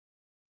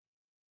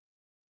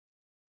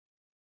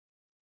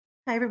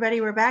Hi, everybody.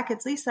 We're back.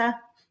 It's Lisa.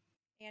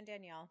 And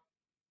Danielle.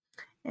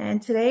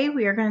 And today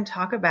we are going to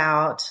talk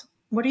about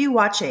what are you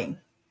watching?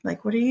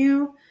 Like, what are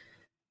you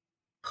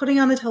putting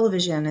on the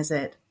television? Is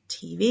it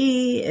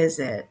TV? Is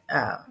it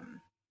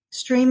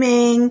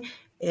streaming?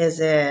 Is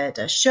it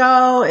a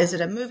show? Is it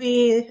a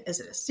movie?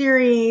 Is it a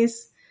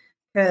series?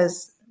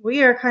 Because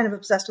we are kind of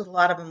obsessed with a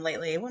lot of them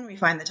lately when we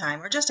find the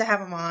time, or just to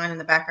have them on in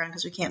the background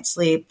because we can't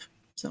sleep.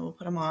 So we'll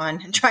put them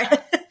on and try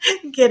to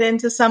get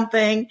into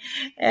something.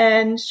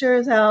 And sure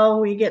as hell,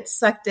 we get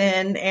sucked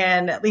in,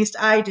 and at least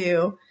I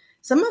do.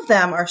 Some of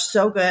them are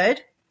so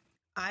good,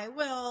 I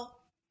will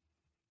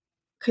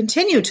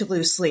continue to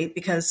lose sleep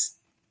because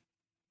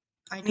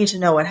I need to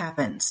know what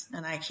happens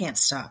and I can't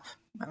stop.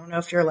 I don't know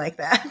if you're like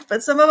that,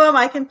 but some of them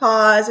I can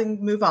pause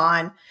and move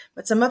on.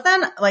 But some of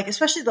them, like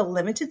especially the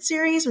limited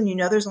series, when you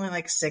know there's only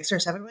like 6 or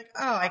 7, I'm like,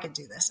 oh, I could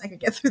do this. I could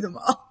get through them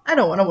all. I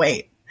don't want to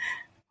wait.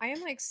 I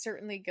am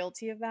certainly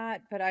guilty of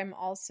that, but I'm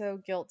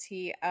also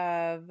guilty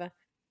of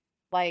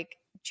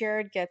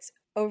Jared gets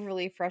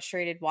overly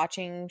frustrated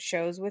watching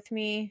shows with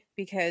me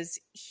because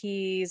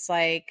he's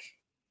like,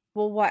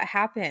 well, what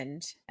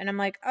happened? And I'm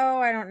like, oh,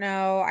 I don't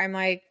know. I'm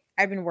like,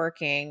 I've been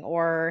working,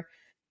 or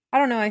I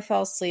don't know. I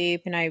fell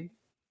asleep and I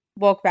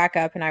woke back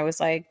up and I was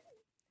like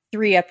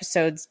 3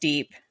 episodes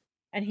deep.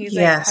 And he's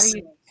like, Yes.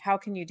 how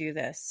can you do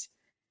this?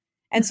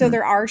 And so Mhm.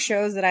 there are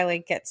shows that I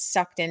get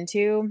sucked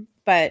into,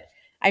 but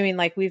I mean,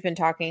 we've been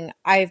talking,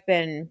 I've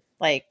been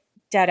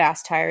dead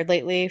ass tired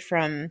lately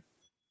from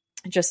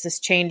just this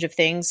change of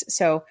things.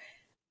 So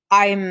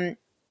I'm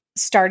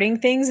starting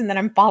things and then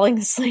I'm falling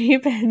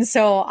asleep. And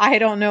so I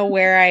don't know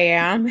where I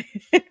am.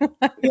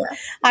 Yeah.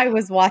 I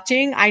was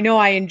watching. I know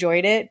I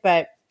enjoyed it,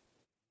 but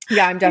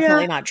yeah, I'm Yeah.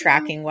 definitely not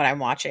tracking what I'm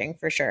watching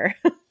for sure.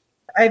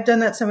 I've done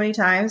that so many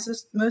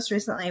times. Most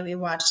recently, we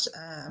watched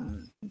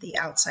The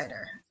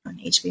Outsider on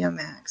HBO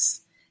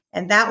Max.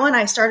 And that one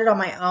I started on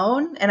my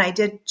own, and I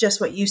did just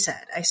what you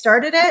said. I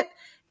started it,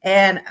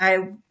 and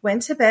I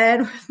went to bed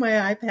with my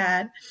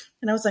iPad,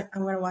 and I was like,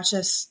 I'm going to watch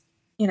this,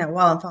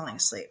 while I'm falling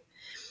asleep.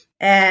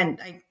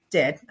 And I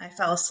did. I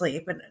fell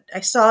asleep, and I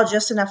saw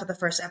just enough of the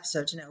first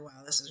episode to know,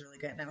 wow, this is really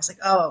good. And I was like,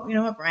 oh, you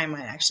know what, Brian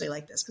might actually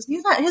like this because he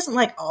doesn't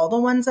like all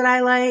the ones that I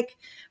like,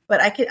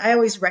 but I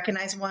always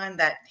recognize one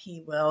that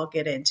he will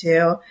get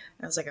into.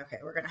 And I was like, okay,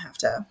 we're gonna have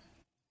to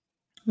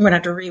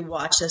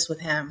rewatch this with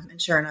him. And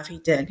sure enough, he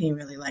did. He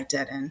really liked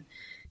it, and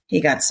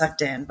he got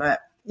sucked in. But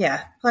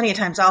yeah, plenty of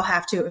times I'll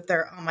have to, if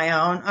they're on my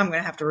own, I'm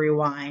gonna have to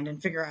rewind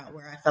and figure out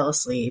where I fell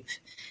asleep,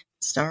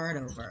 start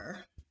over.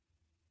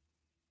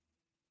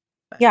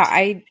 Yeah,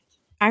 But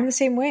I'm the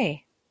same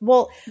way.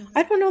 Well,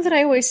 I don't know that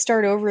I always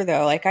start over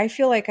though. I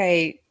feel like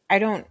I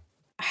don't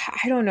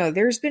know.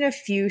 There's been a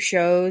few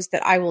shows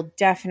that I will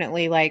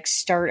definitely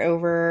start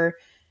over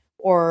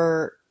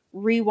or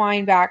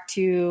rewind back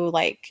to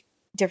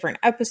different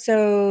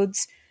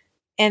episodes.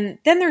 And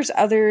then there's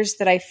others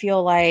that I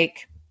feel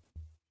like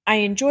I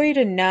enjoyed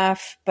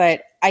enough,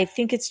 but I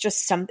think it's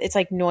just it's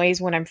like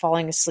noise when I'm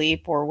falling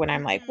asleep or when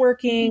I'm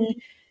working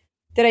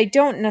that I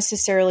don't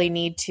necessarily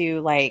need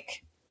to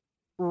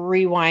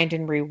rewind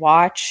and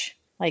rewatch.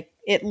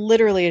 It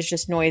literally is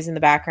just noise in the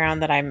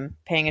background that I'm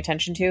paying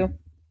attention to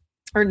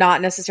or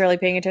not necessarily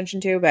paying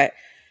attention to. But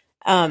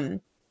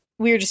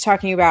we were just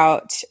talking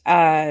about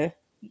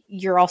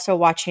you're also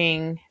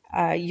watching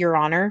Your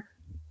Honor.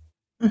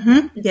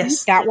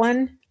 Yes. That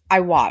one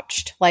I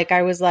watched.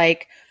 I was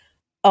like,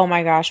 oh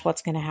my gosh,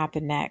 what's going to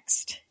happen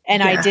next?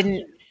 And I Yeah.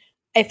 didn't,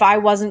 if I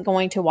wasn't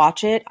going to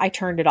watch it, I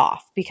turned it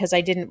off because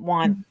I didn't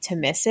want to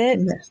miss it.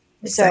 Yes,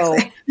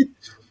 exactly. So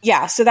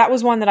yeah, so that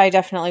was one that I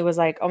definitely was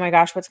like, oh my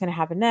gosh, what's going to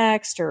happen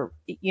next? Or,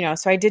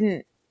 so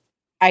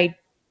I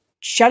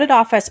shut it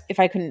off as if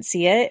I couldn't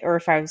see it, or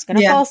if I was going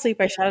to fall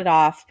asleep, I shut it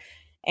off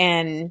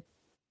and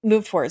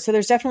moved forward. So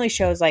there's definitely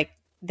shows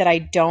that I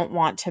don't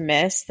want to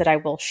miss that I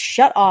will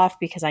shut off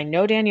because I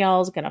know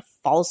Danielle's going to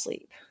fall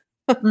asleep.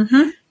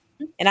 Mm-hmm.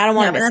 And I don't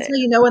want to miss that's it. how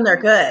you know when they're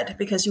good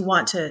because you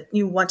want to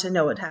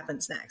know what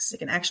happens next. It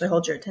can actually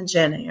hold your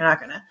attention, and you're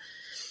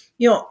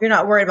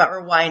not worried about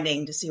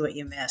rewinding to see what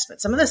you missed.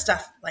 But some of the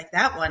stuff like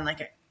that one,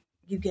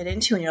 you get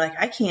into and you're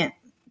like, I can't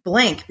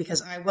blink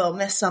because I will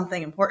miss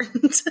something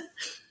important.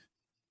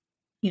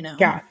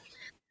 Yeah.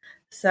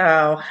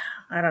 So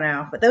I don't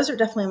know, but those are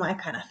definitely my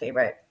kind of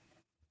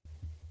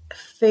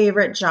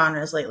favorite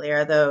genres lately.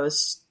 Are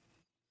those?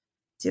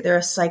 It's either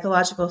a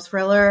psychological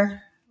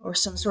thriller or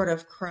some sort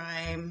of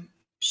crime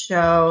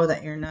show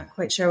that you're not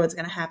quite sure what's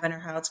going to happen or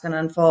how it's going to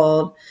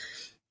unfold.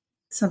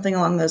 Something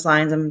along those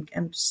lines. I'm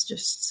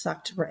just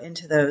sucked right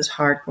into those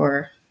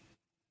hardcore.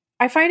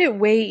 I find it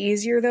way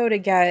easier though to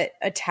get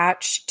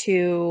attached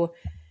to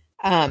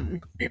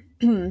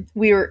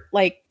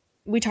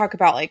we talk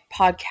about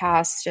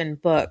podcasts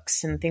and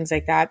books and things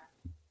like that.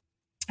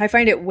 I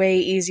find it way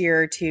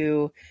easier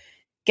to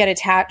get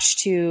attached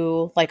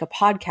to a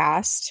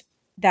podcast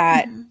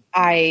that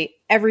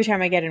every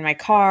time I get in my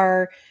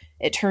car,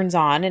 it turns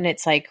on and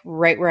it's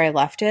right where I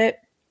left it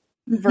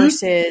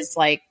versus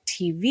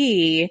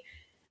TV.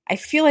 I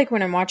feel like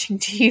when I'm watching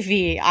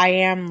TV, I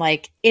am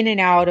like in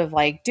and out of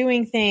like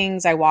doing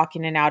things. I walk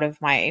in and out of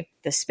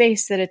the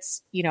space that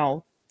it's,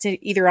 it's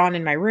either on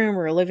in my room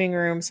or a living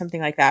room, something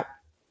like that.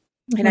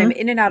 And I'm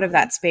in and out of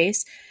that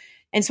space.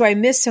 And so I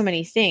miss so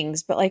many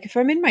things. But like if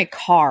I'm in my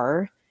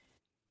car,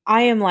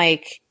 I am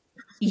like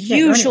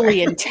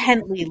usually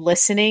intently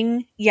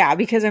listening. Yeah,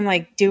 because I'm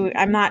like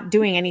I'm not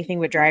doing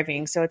anything but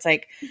driving. So it's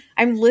like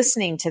I'm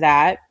listening to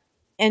that.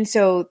 And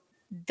so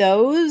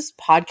those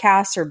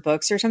podcasts or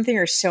books or something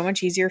are so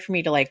much easier for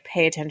me to like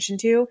pay attention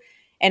to.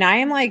 And I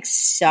am like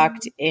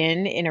sucked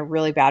in a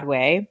really bad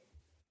way.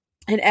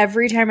 And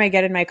every time I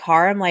get in my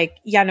car, I'm like,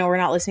 yeah, no, we're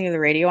not listening to the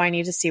radio. I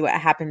need to see what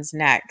happens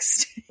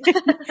next.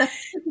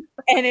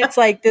 And it's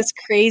like this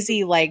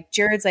crazy, like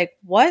Jared's like,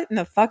 what in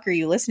the fuck are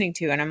you listening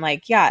to? And I'm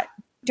like, yeah,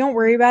 don't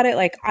worry about it.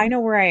 Like, I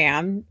know where I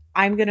am.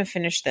 I'm going to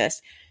finish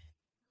this.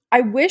 I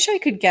wish I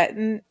could get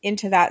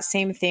into that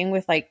same thing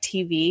with like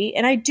TV,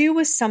 and I do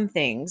with some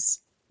things,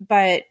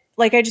 but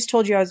like I just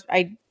told you,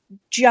 I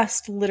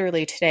just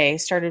literally today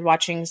started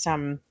watching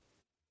some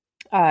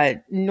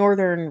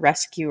Northern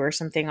Rescue or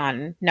something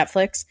on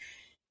Netflix.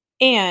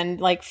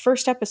 And like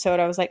first episode,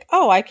 I was like,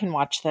 oh, I can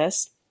watch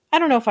this. I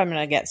don't know if I'm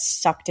going to get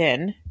sucked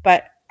in,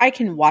 but I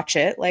can watch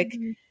it. Like,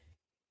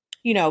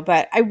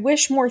 but I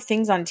wish more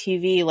things on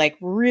TV like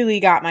really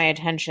got my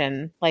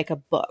attention like a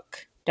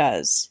book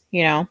does,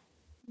 Yeah.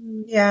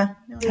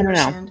 I don't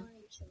know.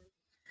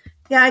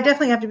 Yeah, I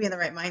definitely have to be in the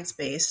right mind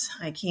space.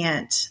 I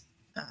can't,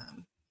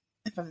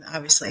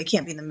 I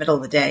can't be in the middle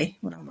of the day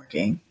when I'm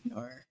working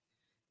or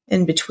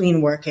in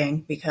between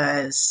working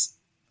because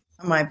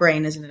my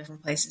brain is in a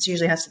different place. It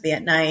usually has to be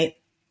at night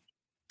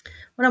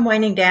when I'm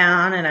winding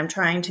down and I'm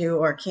trying to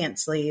or can't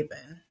sleep,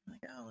 and I'm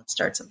like, oh, let's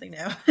start something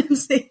new and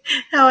see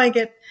how I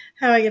get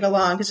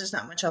along, because there's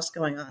not much else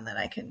going on that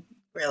I can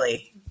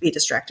really be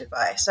distracted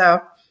by.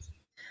 So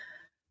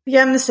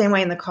yeah, I'm the same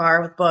way in the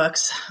car with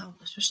books,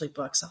 especially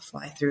books. I'll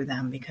fly through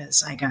them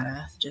because I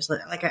gotta just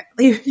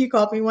you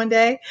called me one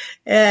day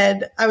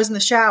and I was in the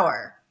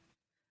shower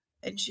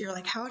and you're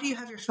like, how do you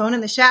have your phone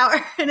in the shower?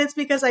 And it's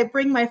because I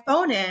bring my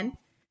phone in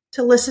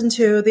to listen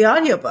to the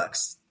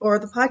audiobooks or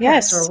the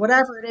podcast or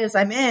whatever it is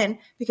I'm in,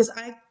 because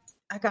I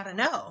gotta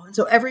know. And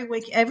so every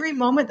week, every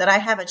moment that I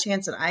have a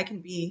chance that I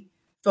can be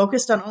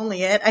focused on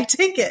only it, I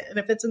take it. And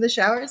if it's in the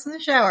shower, it's in the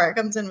shower. It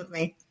comes in with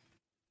me.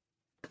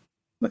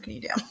 What can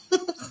you do?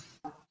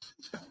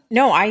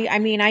 No, I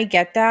mean, I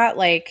get that.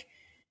 Like,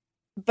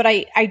 but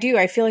I do.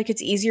 I feel like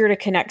it's easier to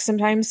connect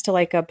sometimes to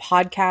like a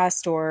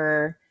podcast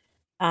or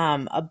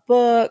a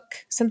book,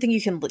 something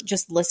you can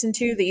just listen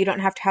to that you don't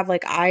have to have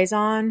like eyes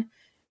on.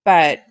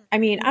 But I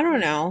mean, I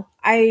don't know.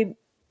 I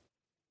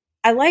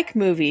like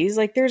movies.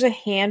 Like there's a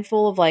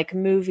handful of like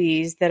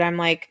movies that I'm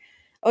like,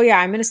 oh yeah,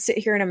 I'm going to sit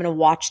here and I'm going to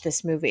watch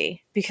this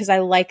movie because I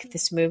like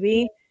this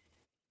movie.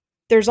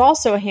 There's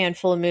also a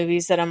handful of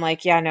movies that I'm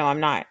like, yeah, no, I'm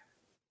not.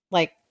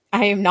 Like,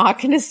 I am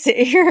not going to sit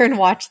here and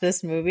watch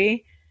this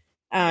movie.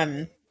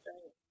 But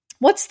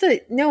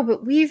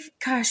we've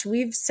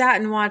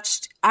sat and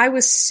watched. I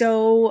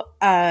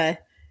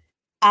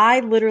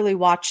literally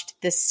watched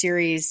this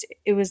series.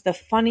 It was the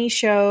funny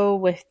show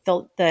with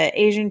the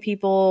Asian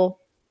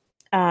people.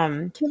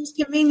 Kim's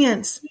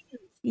Convenience.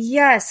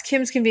 Yes,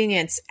 Kim's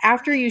Convenience.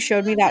 After you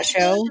showed me that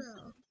show,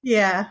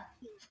 yeah,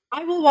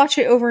 I will watch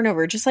it over and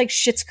over, just like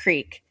Schitt's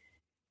Creek.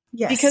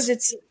 Yes, because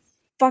it's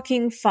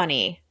fucking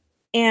funny,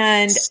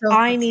 and so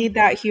I need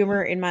that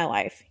humor in my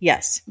life.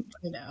 Yes,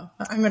 I know.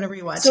 I'm going to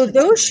rewatch. So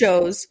those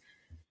shows,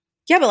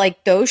 yeah, but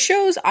like those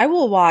shows, I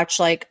will watch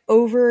like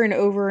over and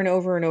over and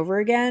over and over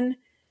again,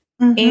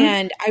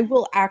 and I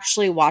will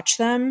actually watch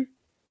them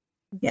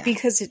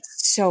because it's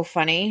so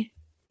funny.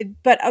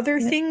 But other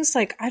things,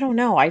 like I don't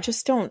know, I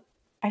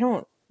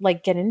don't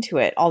like get into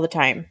it all the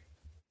time.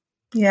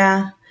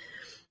 Yeah.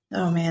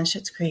 Oh man,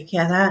 Schitt's Creek.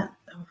 Yeah,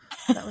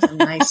 that was a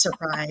nice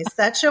surprise.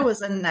 That show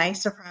was a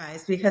nice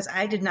surprise because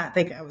I did not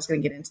think I was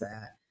going to get into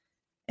that.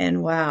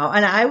 And wow.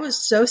 And I was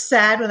so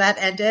sad when that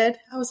ended.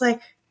 I was like,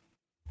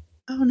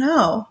 oh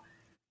no,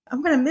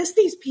 I'm going to miss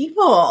these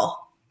people.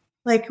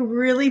 Like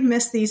really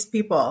miss these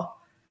people.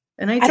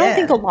 And I don't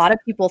think a lot of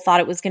people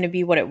thought it was going to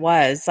be what it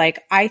was.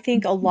 Like, I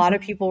think a lot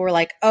of people were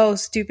like, oh,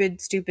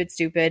 stupid, stupid,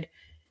 stupid.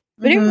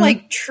 But it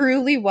like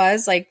truly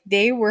was like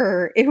it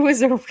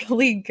was a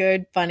really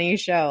good, funny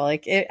show.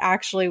 Like it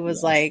actually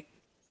was like,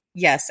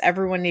 yes,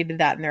 everyone needed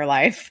that in their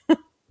life.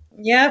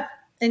 Yep.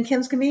 And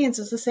Kim's Convenience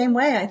is the same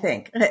way, I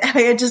think.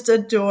 I just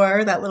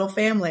adore that little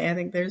family. I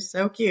think they're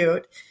so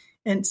cute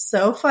and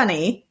so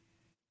funny.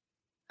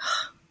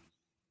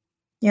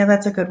 Yeah,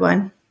 that's a good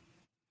one.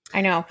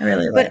 I know. I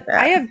really like that.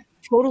 I have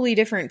totally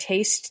different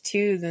taste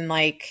too than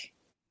like,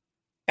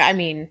 I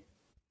mean,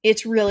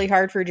 it's really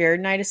hard for Jared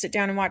and I to sit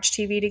down and watch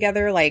TV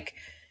together. Like,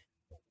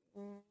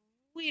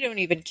 we don't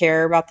even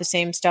care about the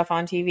same stuff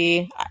on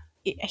TV.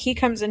 He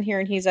comes in here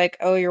and he's like,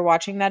 oh, you're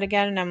watching that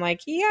again? And I'm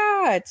like,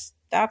 yeah,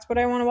 that's what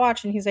I want to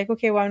watch. And he's like,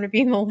 okay, well, I'm going to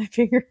be in the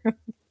living room.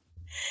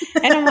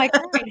 And I'm like,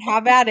 all right,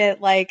 have at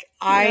it. Like,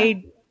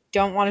 I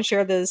don't want to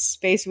share this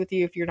space with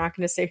you if you're not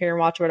going to sit here and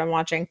watch what I'm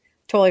watching.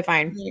 Totally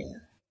fine. Yeah.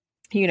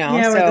 Yeah,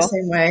 we're the So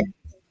same way.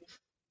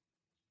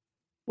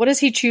 what is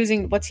he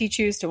choosing? What's he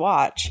choose to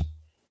watch?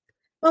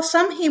 Well,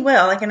 some he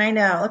will. Like, and I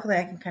know, luckily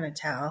I can kind of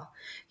tell.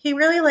 He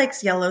really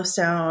likes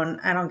Yellowstone.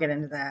 I don't get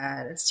into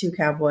that. It's too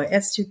cowboy.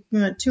 It's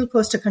too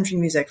close to country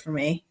music for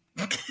me.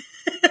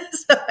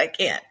 So I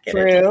can't get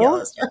into True.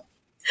 Yellowstone.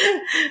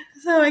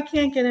 So I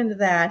can't get into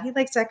that. He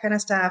likes that kind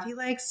of stuff. He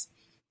likes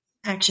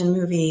action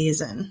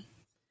movies, and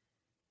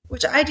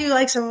which I do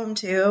like some of them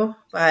too,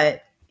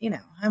 but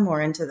I'm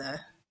more into the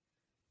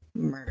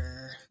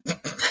murder,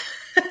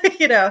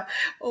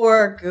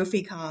 or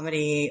goofy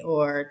comedy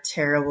or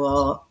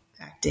terrible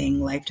acting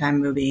Lifetime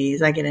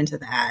movies. I get into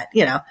that.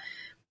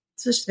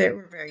 It's just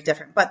they're very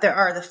different. But there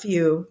are the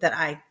few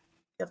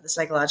of the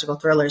psychological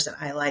thrillers that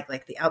I like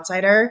The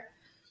Outsider.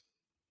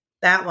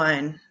 That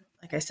one,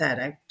 like I said,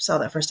 I saw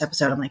that first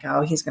episode. I'm like,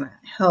 oh,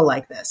 he'll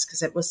like this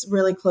because it was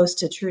really close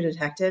to True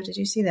Detective. Did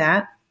you see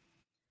that?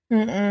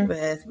 Mm-mm.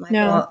 With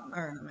No.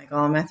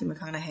 Matthew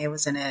McConaughey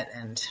was in it,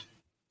 and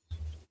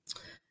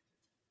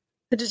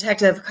the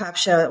detective cop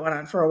show that went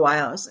on for a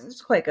while. It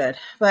was quite good.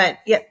 But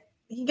yeah,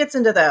 he gets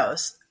into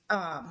those.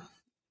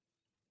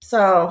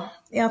 So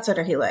The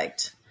Outsider he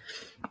liked.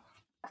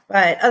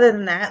 But other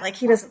than that, like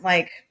he doesn't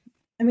like,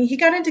 he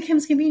got into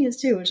Kim's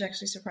Convenience too, which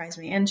actually surprised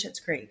me, and Schitt's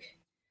Creek.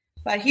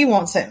 But he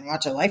won't sit and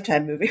watch a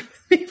Lifetime movie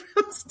with me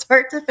from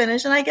start to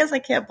finish. And I guess I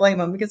can't blame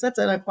him because that's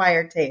an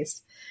acquired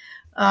taste.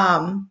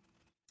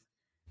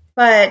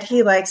 But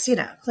he likes,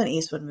 Clint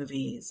Eastwood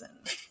movies. And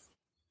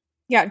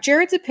Yeah,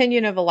 Jared's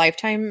opinion of a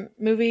Lifetime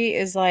movie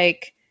is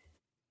like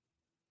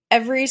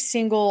every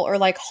single, or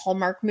like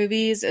Hallmark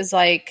movies is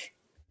like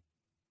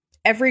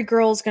every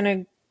girl's going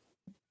to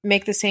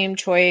make the same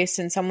choice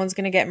and someone's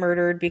going to get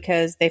murdered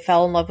because they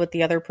fell in love with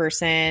the other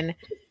person.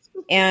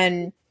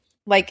 And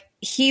like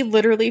he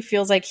literally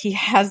feels like he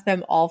has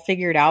them all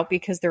figured out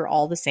because they're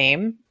all the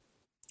same.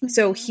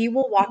 So he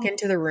will walk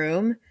into the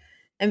room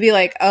and be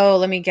like, oh,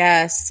 let me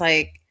guess,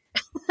 like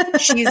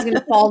she's going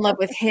to fall in love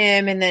with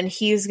him and then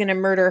he's going to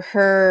murder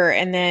her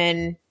and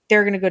then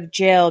they're going to go to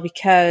jail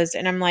because,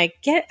 and I'm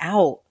like, get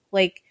out.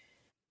 Like,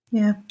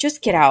 yeah,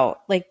 just get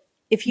out. Like,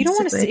 if you don't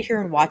want to basically. sit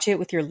here and watch it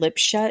with your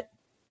lips shut,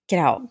 get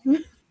out.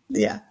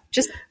 Yeah.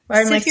 Just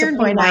Brian sit likes here to and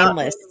be point out.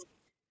 mindless.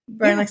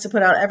 Brian likes to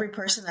put out every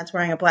person that's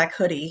wearing a black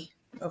hoodie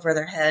over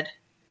their head.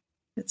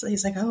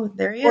 He's like, oh,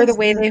 there he is. Or the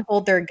way they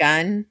hold their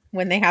gun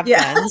when they have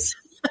guns.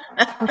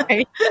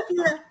 Right?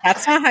 Yeah.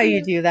 That's not how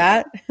you do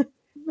that.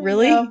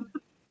 Really? Oh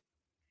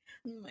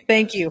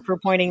Thank you for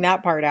pointing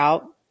that part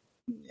out.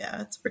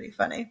 Yeah, it's pretty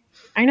funny.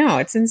 I know,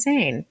 it's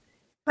insane.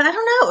 But I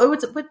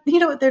don't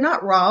know. They're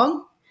not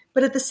wrong.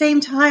 But at the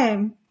same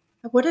time,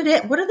 what do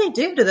they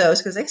do to those?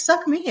 Because they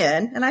suck me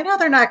in, and I know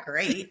they're not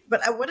great.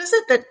 But what is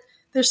it that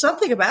there's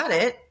something about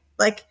it?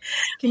 Like,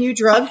 can you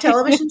drug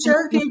television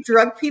shows? Can you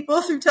drug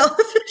people through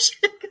television?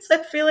 Because I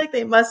feel like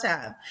they must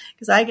have.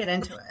 Because I get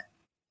into it.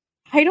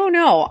 I don't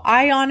know.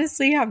 I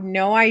honestly have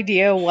no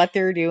idea what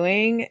they're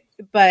doing,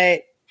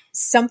 but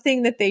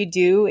something that they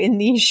do in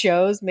these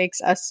shows makes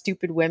us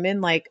stupid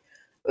women like,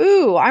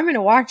 ooh, I'm going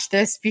to watch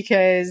this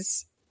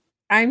because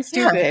I'm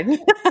stupid.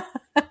 Yeah.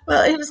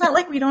 Well, it's not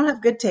like we don't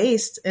have good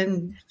taste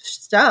in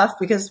stuff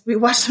because we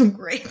watch some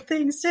great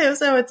things too.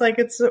 So it's like,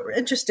 it's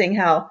interesting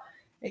how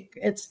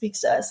it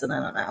speaks to us. And I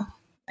don't know.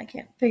 I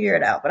can't figure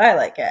it out, but I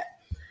like it.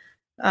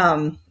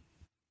 I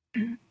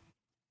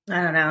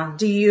don't know.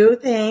 Do you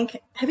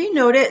have you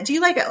noticed, do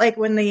you like it like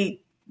when the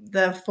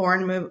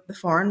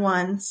foreign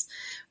ones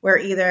where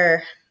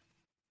either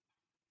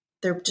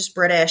they're just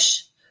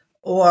British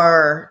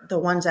or the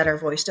ones that are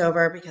voiced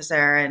over because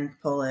they're in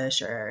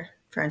Polish or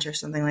French or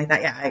something like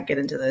that? Yeah, I get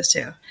into those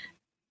too.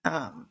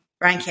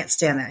 Brian can't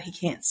stand that. He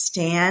can't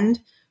stand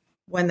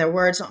when their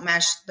words don't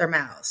match their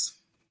mouths.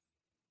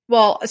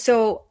 Well,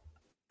 so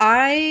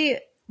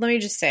let me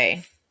just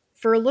say,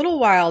 for a little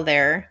while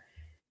there,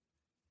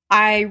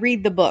 I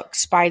read the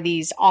books by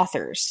these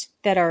authors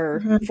that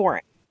are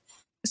foreign.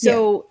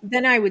 So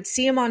then I would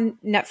see them on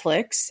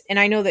Netflix, and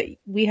I know that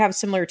we have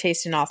similar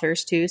taste in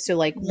authors too. So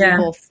like we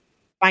both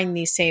find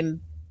these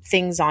same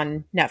things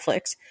on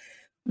Netflix.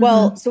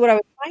 Well, so what I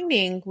was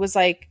finding was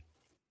like,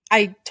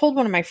 I told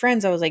one of my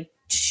friends, I was like,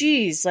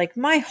 geez, like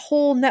my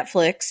whole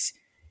Netflix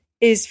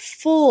is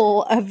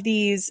full of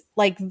these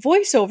like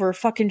voiceover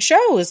fucking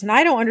shows, and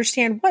I don't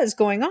understand what is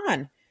going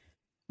on.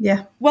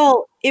 Yeah.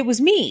 Well, it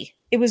was me.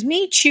 It was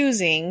me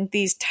choosing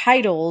these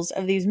titles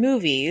of these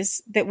movies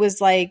that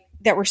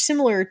were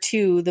similar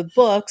to the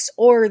books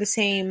or the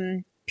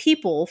same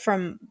people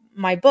from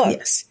my books.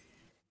 Yes.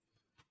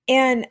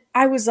 And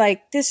I was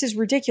like, this is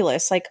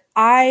ridiculous. Like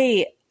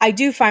I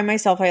do find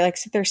myself, I like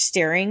sit there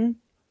staring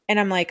and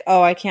I'm like,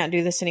 oh, I can't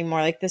do this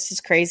anymore. Like, this is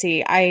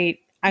crazy.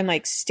 I'm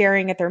like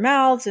staring at their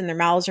mouths and their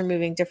mouths are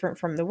moving different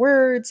from the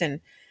words.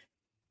 And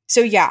so,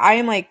 yeah, I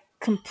am like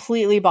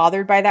completely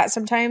bothered by that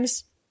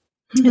sometimes.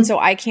 And so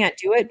I can't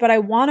do it, but I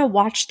want to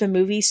watch the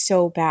movie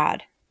so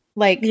bad.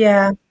 Like,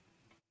 yeah,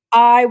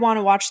 I want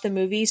to watch the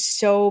movie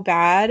so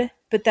bad,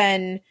 but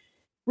then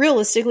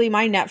realistically,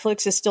 my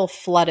Netflix is still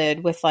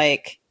flooded with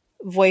like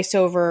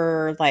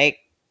voiceover, like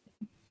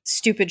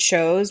stupid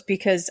shows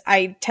because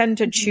I tend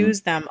to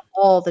choose them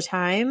all the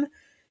time.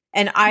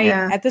 And I,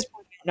 at this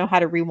point, don't know how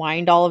to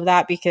rewind all of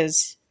that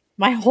because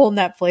my whole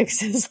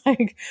Netflix is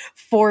like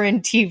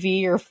foreign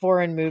TV or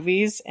foreign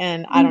movies,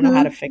 and I don't know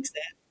how to fix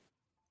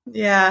it.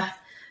 Yeah.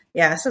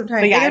 Yeah.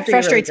 Sometimes But yeah, it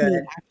frustrates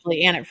really me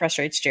actually, and it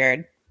frustrates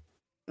Jared.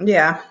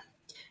 Yeah.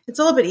 It's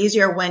a little bit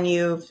easier when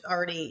you've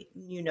already,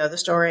 the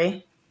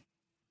story,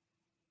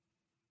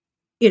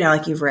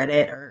 like you've read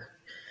it or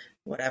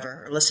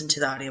whatever, or listened to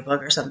the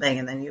audiobook or something,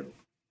 and then you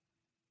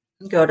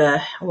go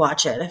to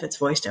watch it. If it's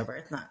voiced over,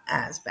 it's not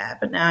as bad,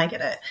 but now I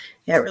get it.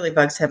 Yeah, it really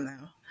bugs him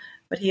though.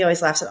 But he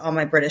always laughs at all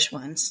my British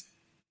ones.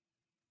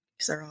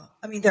 Because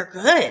they're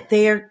good.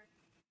 They are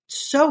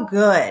so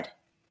good.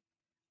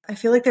 I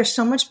feel like they're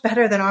so much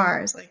better than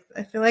ours. Like,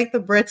 I feel like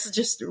the Brits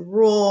just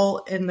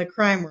rule in the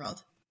crime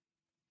world.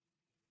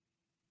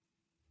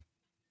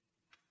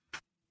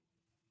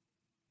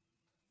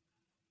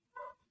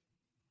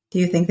 Do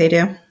you think they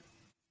do?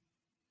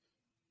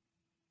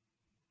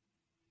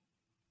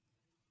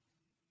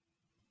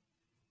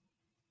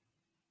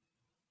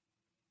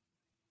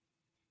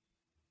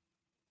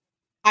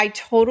 I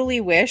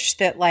totally wish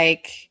that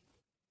I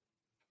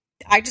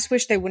just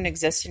wish they wouldn't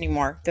exist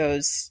anymore.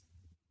 The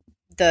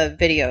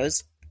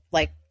videos,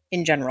 like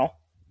in general.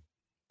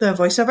 The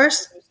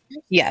voiceovers?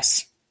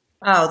 Yes.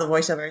 Oh, the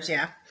voiceovers,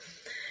 yeah.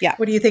 Yeah.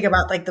 What do you think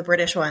about like the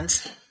British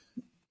ones?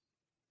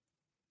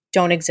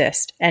 Don't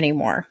exist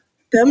anymore.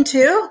 Them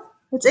too?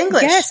 It's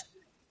English. Yes.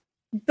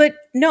 But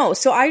no,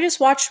 so I just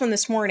watched one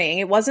this morning.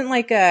 It wasn't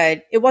like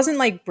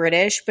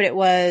British, but it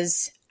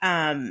was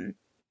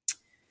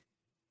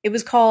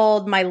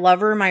called My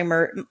Lover, My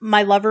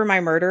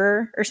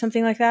Murderer or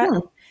something like that.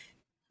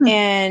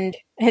 And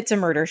it's a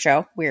murder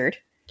show. Weird.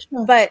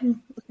 But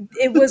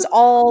it was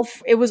all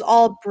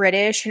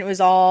British, and it was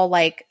all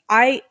like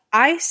I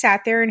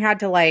sat there and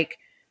had to like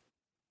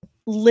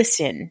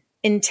listen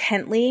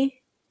intently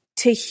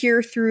to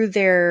hear through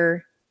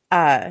their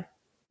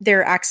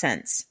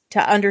accents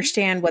to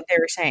understand what they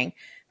were saying.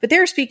 But they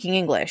were speaking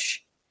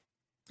English.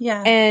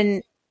 Yeah.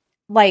 And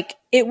like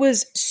it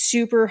was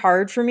super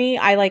hard for me.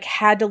 I like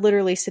had to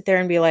literally sit there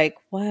and be like,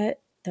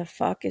 what the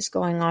fuck is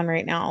going on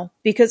right now?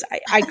 Because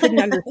I couldn't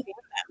understand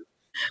them.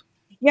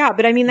 Yeah,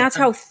 but I mean that's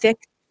how thick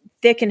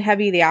and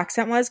heavy the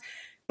accent was.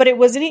 But it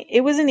was in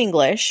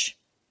English,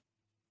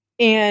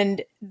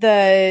 and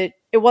it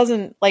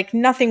wasn't like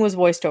nothing was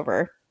voiced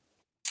over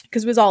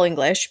because it was all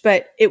English,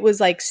 but it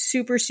was like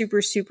super,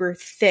 super, super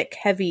thick,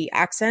 heavy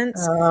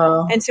accents.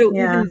 And so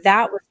even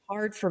that was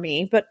hard for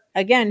me. But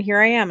again, here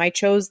I am. I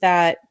chose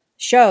that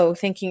show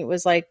thinking it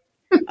was like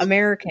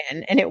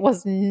American, and it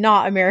was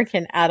not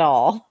American at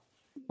all.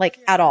 Like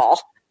at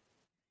all.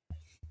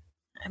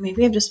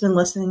 Maybe I've just been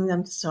listening to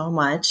them so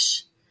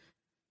much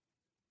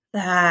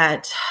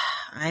that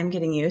I'm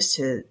getting used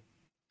to.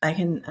 I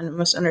can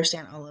almost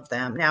understand all of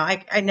them. Now,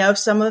 I know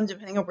some of them,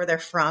 depending on where they're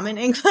from in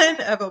England,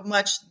 have a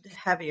much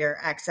heavier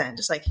accent,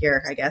 just like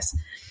here, I guess.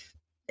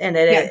 And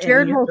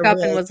Jared woke up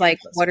and was like,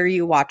 what are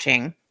you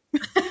watching?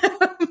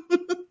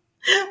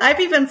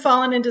 I've even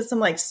fallen into some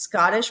like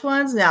Scottish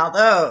ones. Now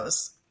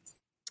those,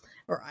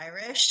 or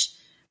Irish,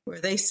 where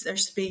they're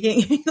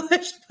speaking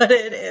English, but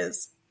it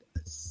is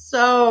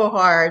so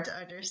hard to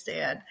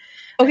understand.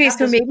 Okay,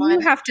 so maybe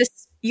you have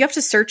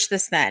to search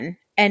this then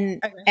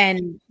and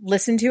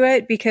listen to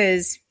it,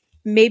 because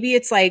maybe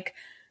it's like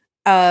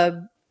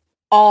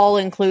all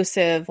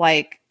inclusive,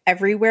 like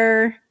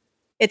everywhere.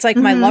 It's like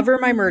My Lover,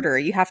 My Murderer.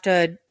 You have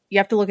to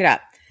look it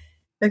up.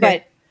 Okay.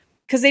 But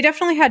because they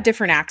definitely had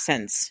different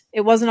accents.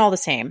 It wasn't all the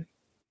same.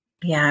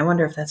 Yeah, I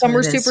wonder if that's some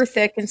were super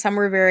thick and some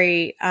were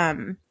very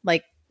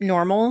like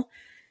normal.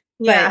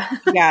 Yeah.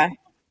 But yeah.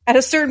 At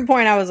a certain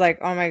point I was like,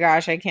 oh my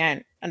gosh, I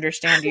can't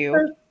understand you.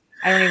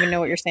 I don't even know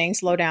what you're saying.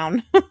 Slow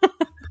down.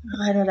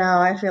 I don't know.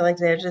 I feel like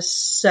they're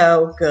just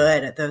so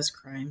good at those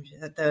crimes,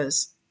 at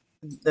those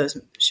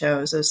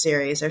shows, those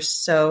series. They're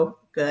so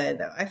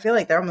good. I feel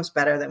like they're almost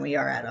better than we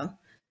are at them,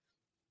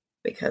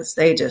 because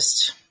they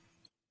just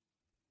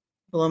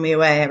blow me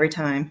away every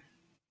time.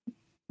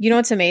 You know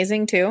what's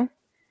amazing too?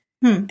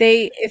 For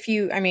any of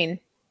you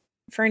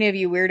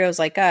weirdos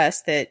like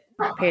us that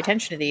pay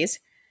attention to these,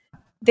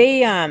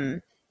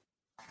 they're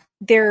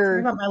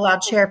about my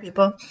loud chair,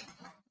 people.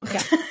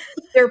 Yeah.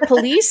 Their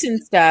police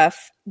and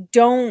stuff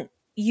don't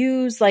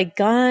use like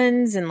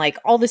guns and like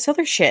all this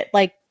other shit.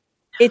 Like,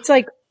 it's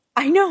like,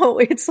 I know,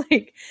 it's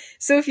like,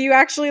 so if you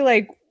actually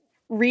like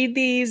read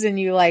these and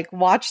you like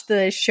watch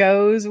the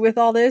shows with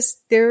all this,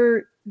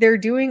 they're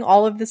doing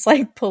all of this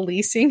like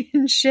policing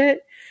and shit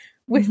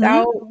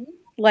without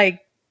like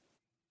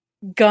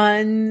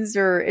guns,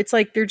 or it's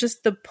like they're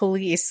just the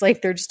police,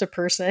 like they're just a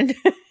person.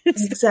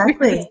 It's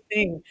exactly.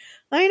 Thing.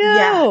 I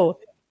know.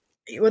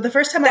 Yeah. Well, the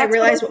first time I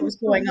realized what was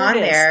going on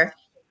there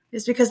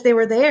is because they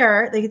were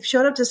there. They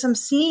showed up to some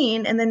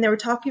scene and then they were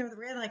talking over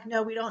the radio like,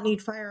 no, we don't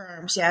need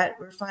firearms yet.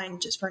 We're fine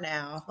just for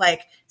now.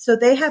 Like, so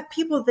they have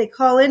people that they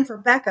call in for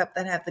backup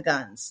that have the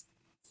guns.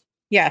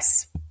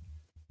 Yes.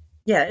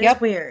 Yeah,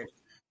 it's weird.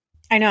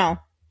 I know.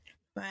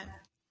 But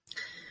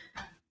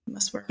It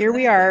must work Here for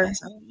we that are, guy.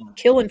 So I don't know.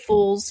 killing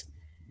fools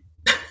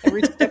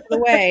every step of the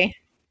way.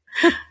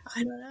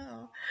 I don't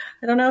know.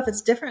 I don't know if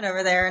it's different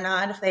over there or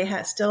not. If they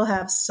still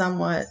have some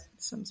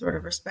sort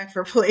of respect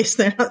for police,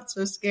 they're not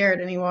so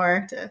scared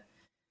anymore.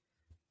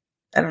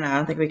 I don't know. I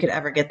don't think we could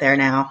ever get there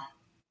now.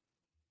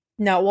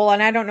 No, well,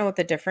 and I don't know what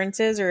the difference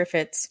is, or if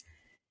it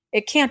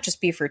can't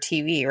just be for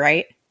TV,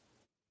 right?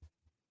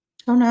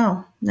 Oh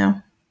no,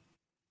 no,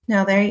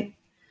 no.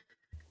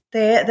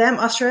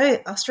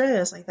 Australia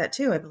is like that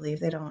too. I believe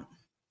they don't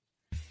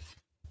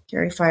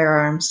carry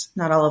firearms.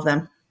 Not all of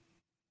them.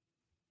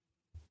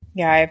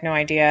 Yeah, I have no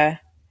idea.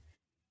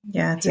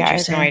 Yeah, it's Yeah, I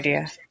have no interesting.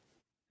 idea.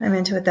 I'm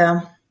into it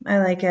though. I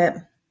like it.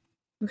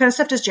 What kind of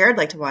stuff does Jared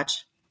like to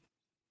watch?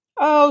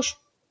 Oh,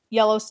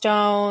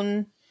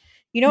 Yellowstone.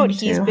 You know what Me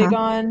he's too, big huh?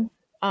 on?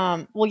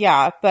 Well,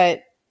 yeah,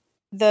 but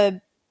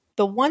the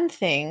the one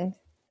thing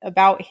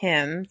about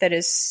him that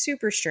is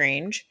super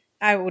strange,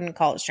 I wouldn't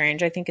call it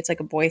strange. I think it's like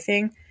a boy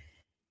thing.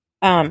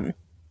 Um,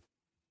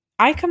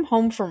 I come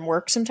home from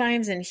work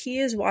sometimes and he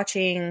is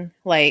watching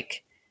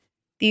like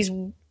these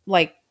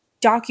like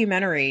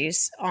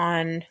documentaries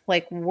on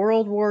like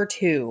World War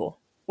II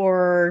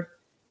or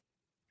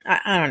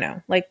I don't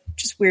know, like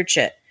just weird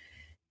shit.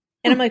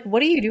 And I'm Hmm. like,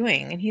 what are you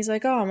doing? And he's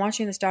like, oh, I'm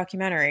watching this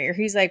documentary. Or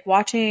he's like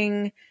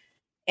watching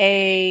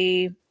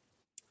a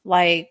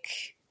like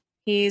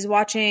he's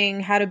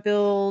watching how to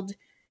build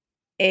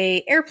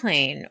a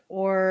airplane,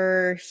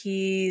 or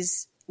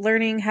he's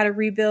learning how to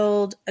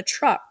rebuild a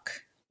truck,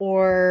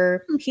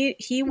 or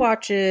he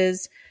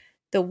watches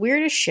the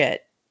weirdest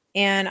shit.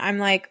 And I'm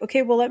like,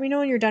 okay, well, let me know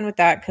when you're done with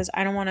that because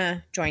I don't want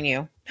to join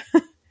you.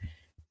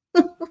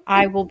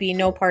 I will be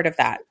no part of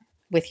that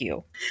with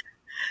you.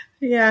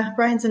 Yeah,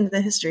 Brian's into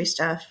the history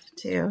stuff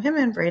too. Him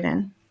and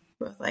Brayden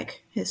both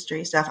like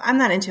history stuff. I'm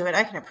not into it.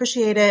 I can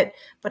appreciate it,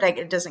 but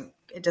it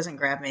doesn't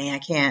grab me. I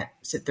can't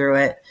sit through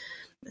it.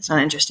 It's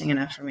not interesting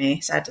enough for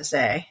me. Sad to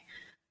say.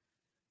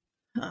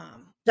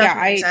 Yeah,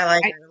 Documentaries I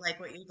like are like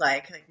what you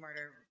like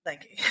murder,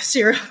 like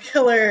serial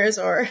killers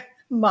or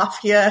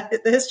mafia,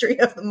 the history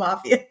of the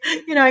mafia.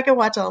 I can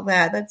watch all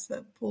that.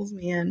 That pulls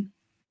me in.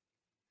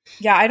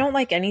 yeah, I don't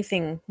like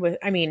anything with,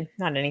 I mean,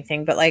 not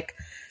anything, but like,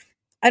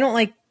 I don't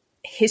like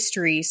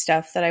history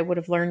stuff that I would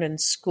have learned in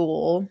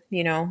school.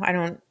 I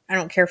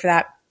don't care for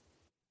that.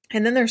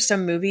 And then there's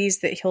some movies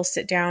that he'll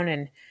sit down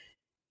and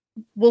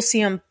we'll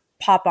see them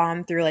pop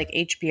on through like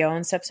HBO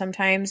and stuff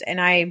sometimes. And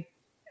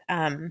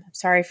I'm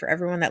sorry for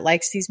everyone that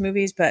likes these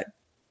movies, but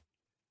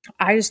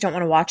I just don't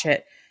want to watch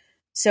it.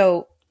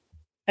 So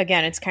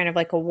again, it's kind of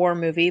like a war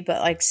movie,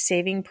 but like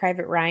Saving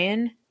Private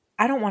Ryan,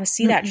 I don't want to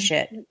see that Mm-mm.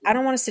 shit. I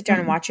don't want to sit down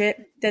and Mm-mm. watch it.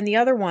 Then the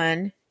other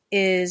one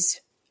is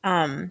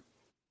um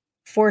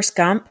Forrest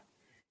Gump.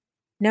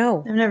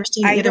 No, I've never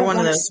seen I either don't one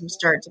of want to. those from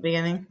start to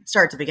beginning.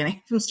 Start to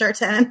beginning, from start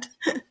to end.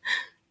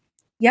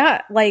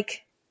 Yeah,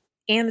 like,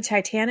 and the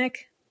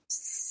Titanic,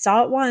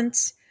 saw it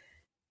once.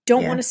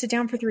 Don't want Yeah, to sit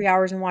down for 3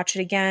 hours and watch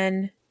it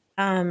again.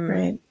 Um,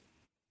 right.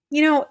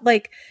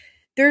 like,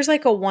 there's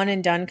like a one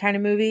and done kind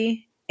of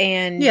movie,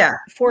 and Yeah.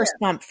 Forrest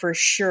Gump for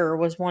sure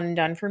was one and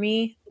done for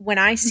me. When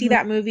I see Hmm.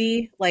 that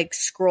movie, like,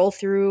 scroll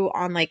through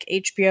on like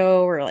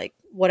HBO or like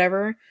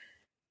whatever,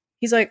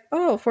 he's like,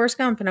 "Oh, Forrest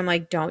Gump," and I'm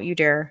like, "Don't you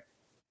dare,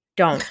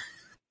 don't."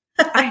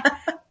 I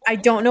I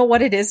don't know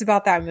what it is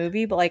about that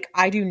movie, but like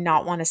I do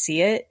not want to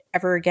see it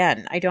ever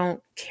again. I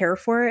don't care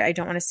for it. I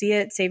don't want to see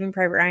it. Saving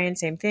Private Ryan,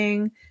 same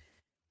thing.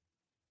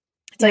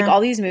 It's like Yeah.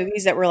 all these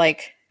movies that were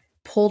like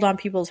pulled on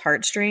people's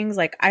heartstrings.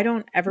 Like I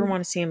don't ever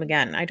want to see them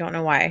again. I don't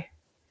know why.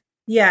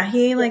 Yeah,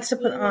 he likes to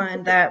put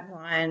on that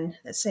one,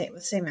 with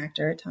same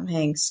actor, Tom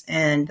Hanks,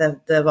 and the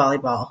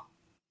volleyball.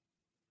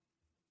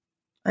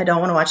 I don't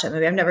want to watch that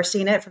movie. I've never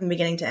seen it from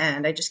beginning to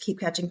end. I just keep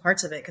catching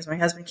parts of it because my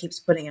husband keeps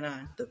putting it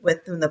on.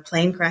 With when the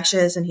plane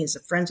crashes and he's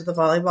friends with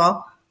the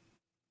volleyball.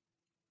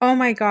 Oh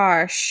my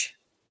gosh.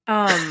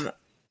 Um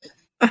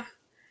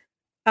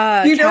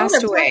You know what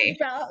I'm talking Castaway.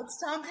 about? It's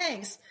Tom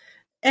Hanks,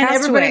 and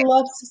everybody Castaway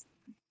loves.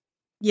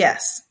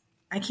 Yes,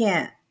 I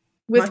can't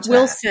with watch that.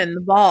 Wilson,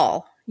 the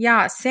ball.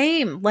 Yeah,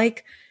 same.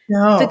 Like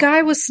the No,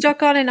 guy was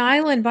stuck on an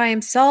island by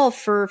himself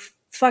for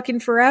fucking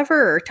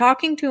forever,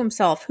 talking to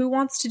himself. Who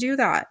wants to do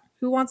that?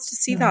 Who wants to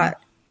see no, that?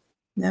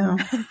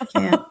 no, I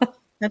can't.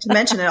 Not to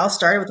mention, it all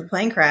started with a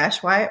plane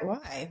crash. Why?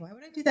 Why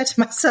would I do that to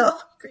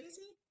myself?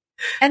 Crazy.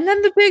 And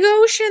then the big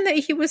ocean that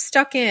he was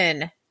stuck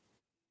in.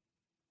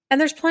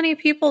 And there's plenty of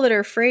people that are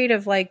afraid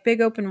of like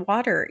big open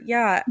water.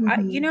 Yeah,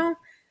 Mm-hmm.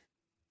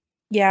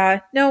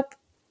 yeah, nope.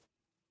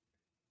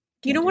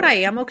 You Can't know do what I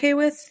it. am okay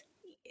with?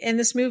 And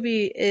this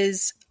movie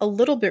is a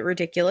little bit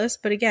ridiculous,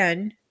 but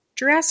again,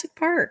 Jurassic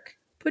Park.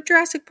 Put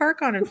Jurassic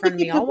Park on in front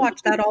of me. I'll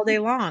watch that all day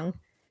long.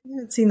 I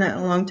haven't seen that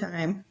in a long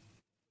time.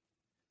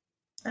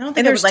 I don't think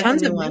And I would there's like the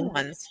tons new of new one.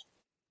 ones.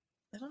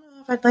 I don't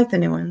know if I'd like the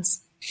new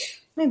ones.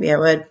 Maybe I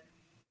would.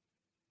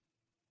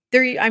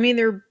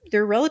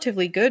 They're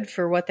relatively good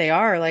for what they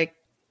are. Like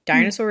Hmm.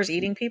 dinosaurs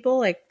eating people.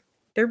 Like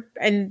they're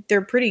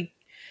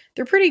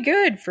pretty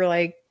good for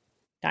like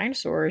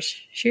dinosaurs.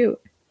 Shoot.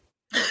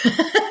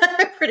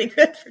 Pretty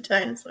good for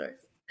dinosaurs.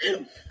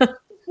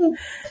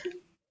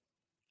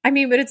 I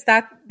mean, but it's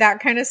that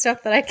kind of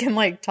stuff that I can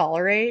like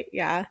tolerate.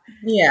 Yeah.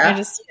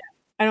 Yeah.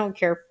 I don't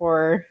care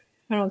for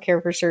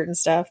certain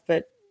stuff,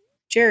 but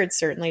Jared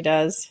certainly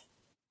does.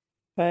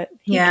 But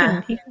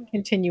Yeah. he can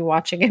continue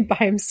watching it by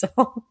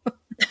himself.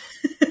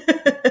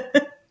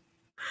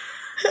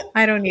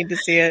 I don't need to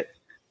see it.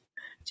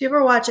 Do you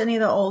ever watch any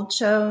of the old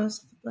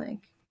shows? Like,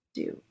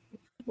 do you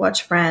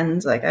watch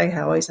Friends? Like,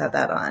 I always have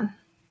that on.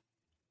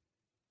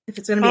 If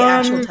it's going to be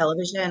actual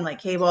television,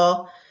 like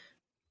cable,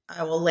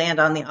 I will land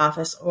on The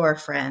Office or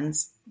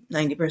Friends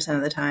 90%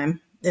 of the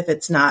time. If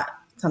it's not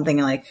something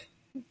like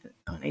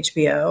on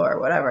HBO or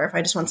whatever, if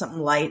I just want something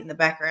light in the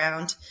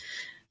background,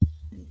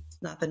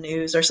 not the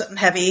news or something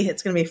heavy,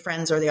 it's going to be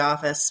Friends or The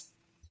Office.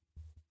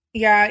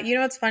 Yeah, you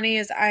know what's funny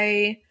is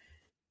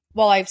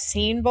while I've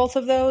seen both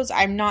of those,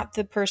 I'm not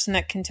the person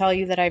that can tell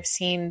you that I've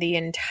seen the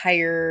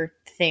entire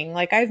thing.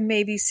 Like I've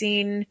maybe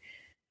seen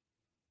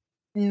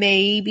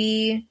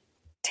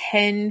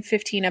 10,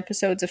 15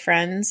 episodes of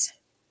Friends.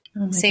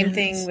 Oh Same goodness.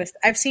 thing with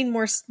I've seen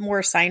more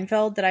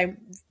Seinfeld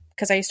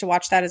because I used to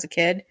watch that as a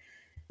kid.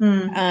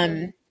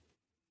 And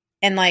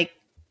like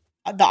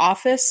The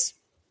Office,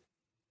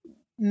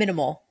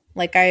 minimal.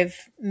 Like I've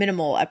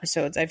minimal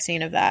episodes I've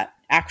seen of that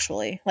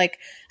actually. Like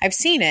I've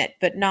seen it,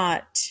 but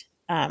not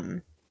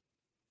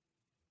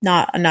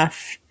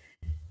enough.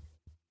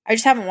 I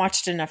just haven't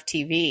watched enough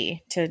TV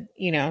to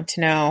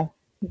know.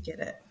 Get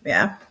it.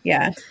 Yeah.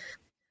 Yeah.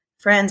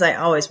 Friends, I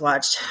always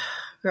watched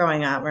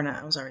growing up.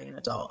 I was already an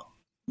adult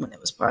when it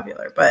was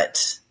popular,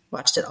 but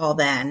watched it all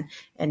then.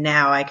 And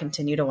now I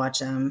continue to watch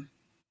them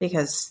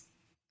because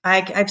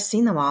I've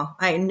seen them all.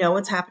 I know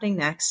what's happening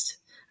next.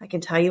 I can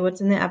tell you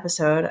what's in the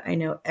episode. I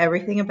know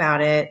everything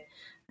about it.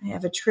 I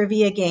have a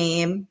trivia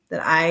game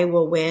that I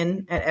will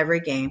win at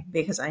every game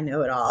because I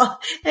know it all.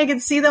 I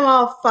can see them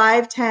all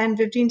 5, 10,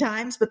 15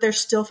 times, but they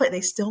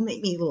still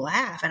make me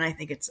laugh. And I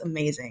think it's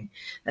amazing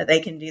that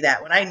they can do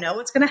that when I know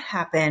what's going to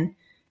happen.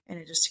 And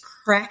it just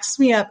cracks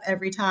me up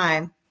every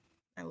time.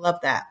 I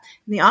love that.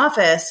 In The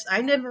Office,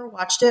 I never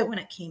watched it when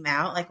it came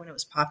out, like when it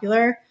was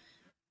popular.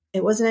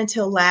 It wasn't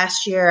until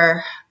last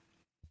year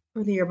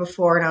or the year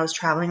before, and I was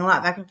traveling a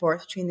lot back and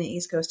forth between the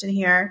East Coast and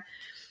here.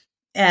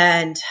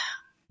 And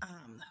the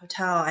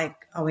hotel I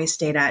always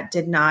stayed at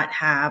did not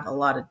have a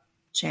lot of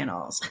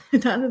channels,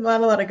 not a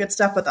lot of good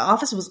stuff, but The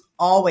Office was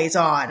always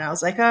on. I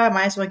was like, oh, I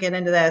might as well get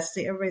into this.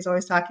 See, everybody's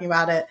always talking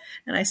about it.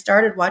 And I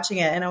started watching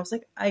it and I was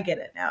like, I get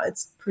it now.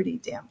 It's pretty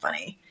damn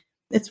funny.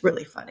 It's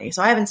really funny.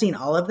 So I haven't seen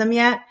all of them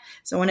yet.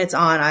 So when it's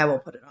on, I will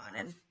put it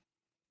on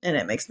and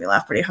it makes me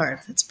laugh pretty hard.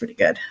 It's pretty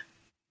good.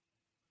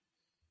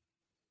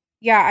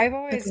 Yeah,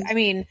 I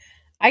mean,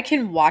 I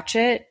can watch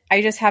it.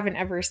 I just haven't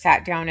ever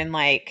sat down and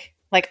like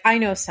I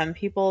know some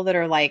people that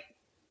are like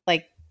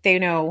they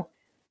know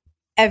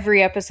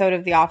every episode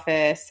of The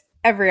Office,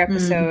 every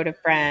episode of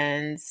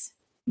Friends,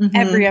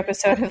 every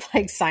episode of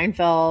like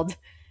Seinfeld.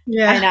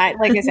 Yeah. And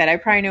like I said, I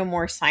probably know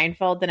more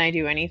Seinfeld than I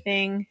do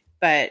anything,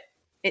 but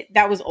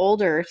that was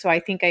older. So I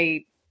think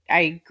I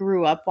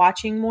grew up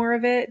watching more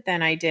of it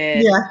than I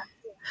did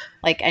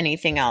like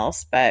anything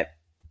else, but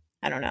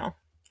I don't know.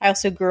 I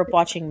also grew up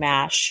watching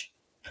MASH.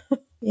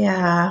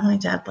 Yeah, my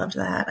dad loved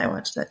that. I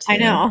watched that too. I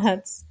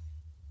know.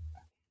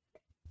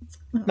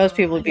 Most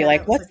people would be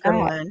like, what's that?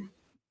 One.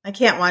 I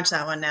can't watch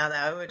that one now,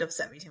 though. It would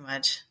upset me too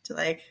much to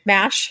like...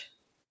 MASH?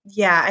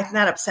 Yeah, it's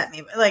not upset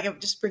me, but like it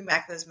would just bring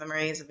back those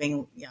memories of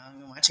being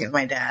young and watching it with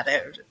my dad.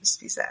 It would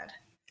just be sad.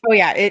 Oh,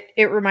 yeah.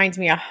 It reminds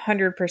me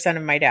 100%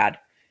 of my dad.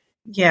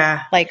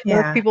 Yeah. Like,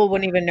 most people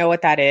wouldn't even know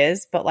what that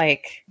is, but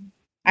like...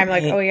 I'm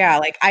like, oh yeah,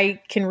 like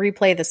I can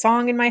replay the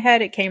song in my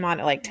head. It came on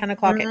at like 10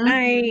 o'clock at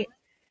night.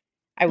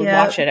 I would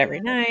watch it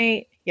every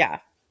night. Yeah.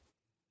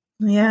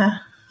 Yeah.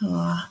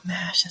 Oh,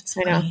 MASH, that's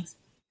funny. I know.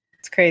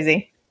 It's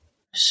crazy.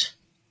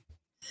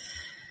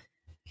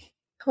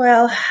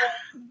 Well,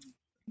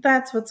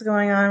 that's what's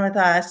going on with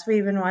us.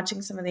 We've been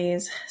watching some of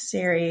these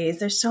series.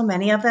 There's so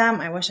many of them.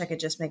 I wish I could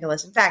just make a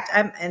list. In fact,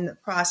 I'm in the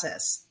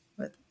process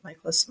with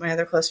my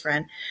other close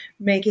friend,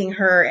 making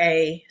her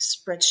a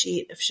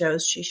spreadsheet of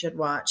shows she should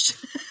watch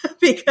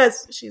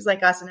because she's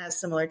like us and has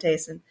similar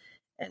tastes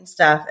and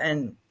stuff.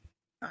 And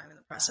I'm in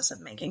the process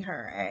of making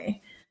her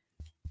a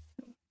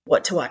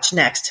what to watch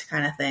next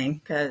kind of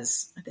thing.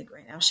 Cause I think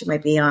right now she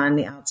might be on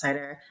The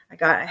Outsider.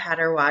 I had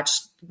her watch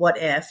What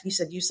If. You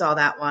said you saw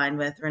that one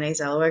with Renee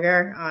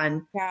Zellweger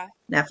on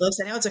Netflix.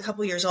 I know it's a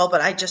couple years old,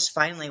 but I just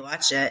finally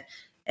watched it.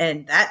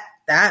 And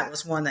that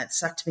was one that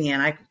sucked me in.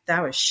 I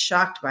was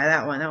shocked by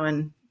that one. That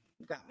one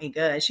got me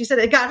good. She said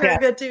it got her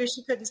good too.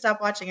 She couldn't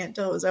stop watching it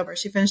until it was over.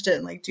 She finished it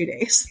in like 2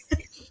 days.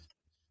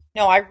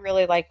 No, I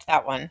really liked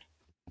that one.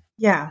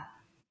 Yeah.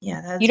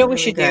 Yeah. That's what we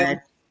should do?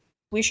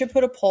 We should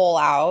put a poll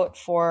out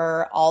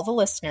for all the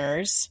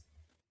listeners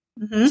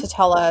to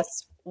tell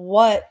us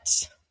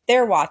what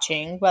they're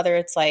watching, whether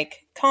it's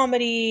like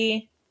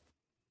comedy,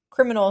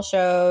 criminal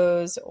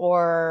shows,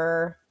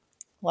 or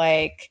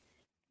like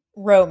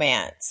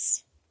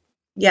romance.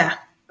 Yeah.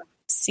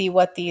 See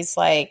what these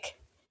like,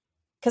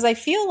 because I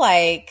feel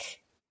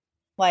like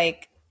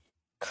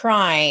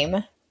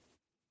crime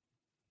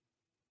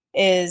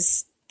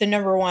is the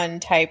number one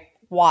type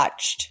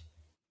watched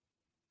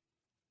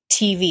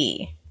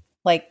TV,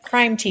 like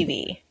crime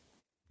TV.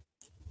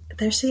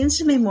 There seems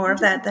to be more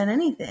of that than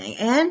anything.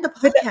 And the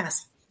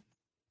podcast.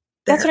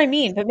 That's what I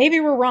mean. But maybe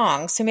we're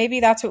wrong. So maybe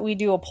that's what we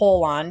do a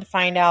poll on to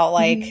find out,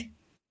 like,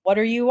 what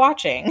are you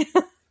watching?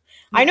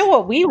 I know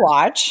what we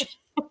watch.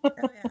 Oh,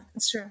 yeah,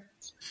 that's true.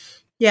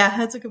 Yeah,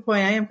 that's a good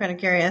point. I am kind of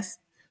curious.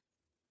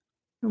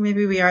 Or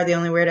maybe we are the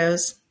only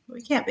weirdos.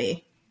 We can't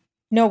be.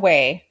 No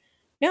way.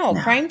 No,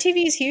 crime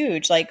TV is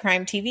huge. Like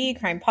crime TV,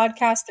 crime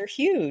podcasts, they're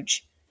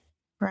huge.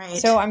 Right.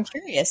 So I'm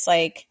curious,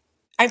 like,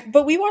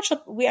 but we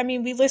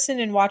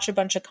listen and watch a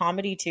bunch of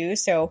comedy too.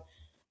 So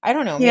I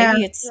don't know.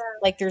 Maybe it's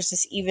like there's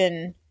this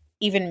even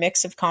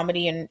mix of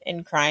comedy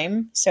and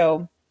crime.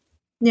 So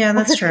yeah,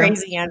 that's true.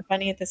 Crazy and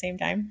funny at the same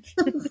time.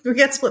 We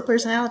got split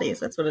personalities.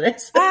 That's what it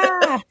is.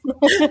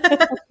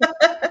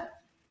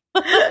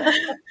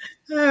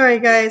 All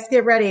right, guys,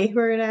 get ready.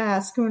 We're going to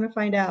ask. We're going to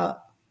find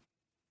out.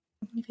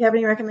 If you have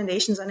any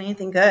recommendations on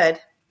anything good,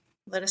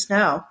 let us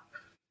know.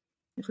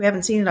 If we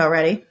haven't seen it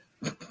already.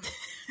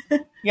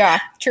 Yeah,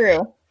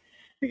 true.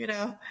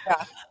 Yeah.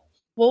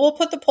 Well, we'll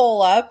put the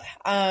poll up.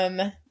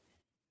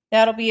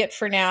 That'll be it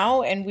for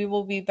now, and we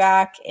will be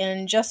back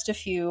in just a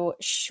few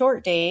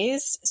short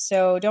days.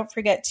 So don't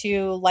forget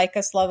to like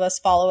us, love us,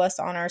 follow us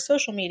on our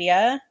social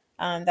media.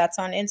 That's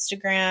on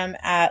Instagram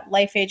at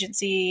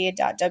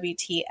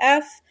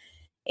lifeagency.wtf.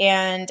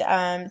 And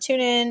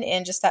tune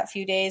in just that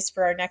few days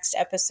for our next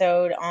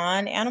episode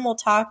on Animal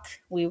Talk.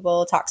 We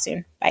will talk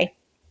soon. Bye.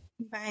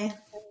 Bye.